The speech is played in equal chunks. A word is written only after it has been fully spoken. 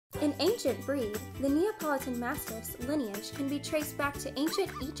An ancient breed, the Neapolitan Mastiff's lineage can be traced back to ancient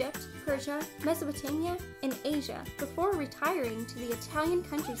Egypt, Persia, Mesopotamia, and Asia before retiring to the Italian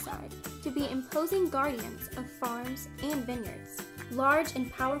countryside to be imposing guardians of farms and vineyards. Large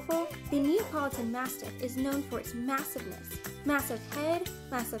and powerful, the Neapolitan Mastiff is known for its massiveness, massive head,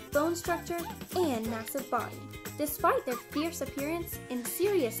 massive bone structure, and massive body. Despite their fierce appearance and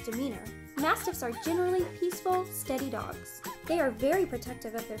serious demeanor, Mastiffs are generally peaceful, steady dogs. They are very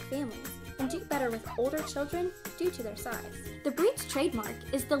protective of their families and do better with older children due to their size. The breed's trademark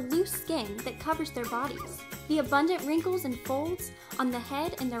is the loose skin that covers their bodies, the abundant wrinkles and folds on the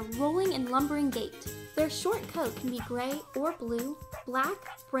head, and their rolling and lumbering gait. Their short coat can be gray or blue, black,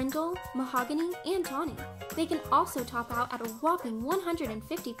 brindle, mahogany, and tawny. They can also top out at a whopping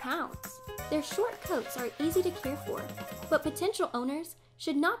 150 pounds. Their short coats are easy to care for, but potential owners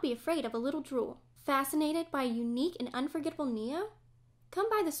should not be afraid of a little drool. Fascinated by a unique and unforgettable Neo? Come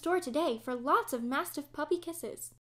by the store today for lots of Mastiff puppy kisses.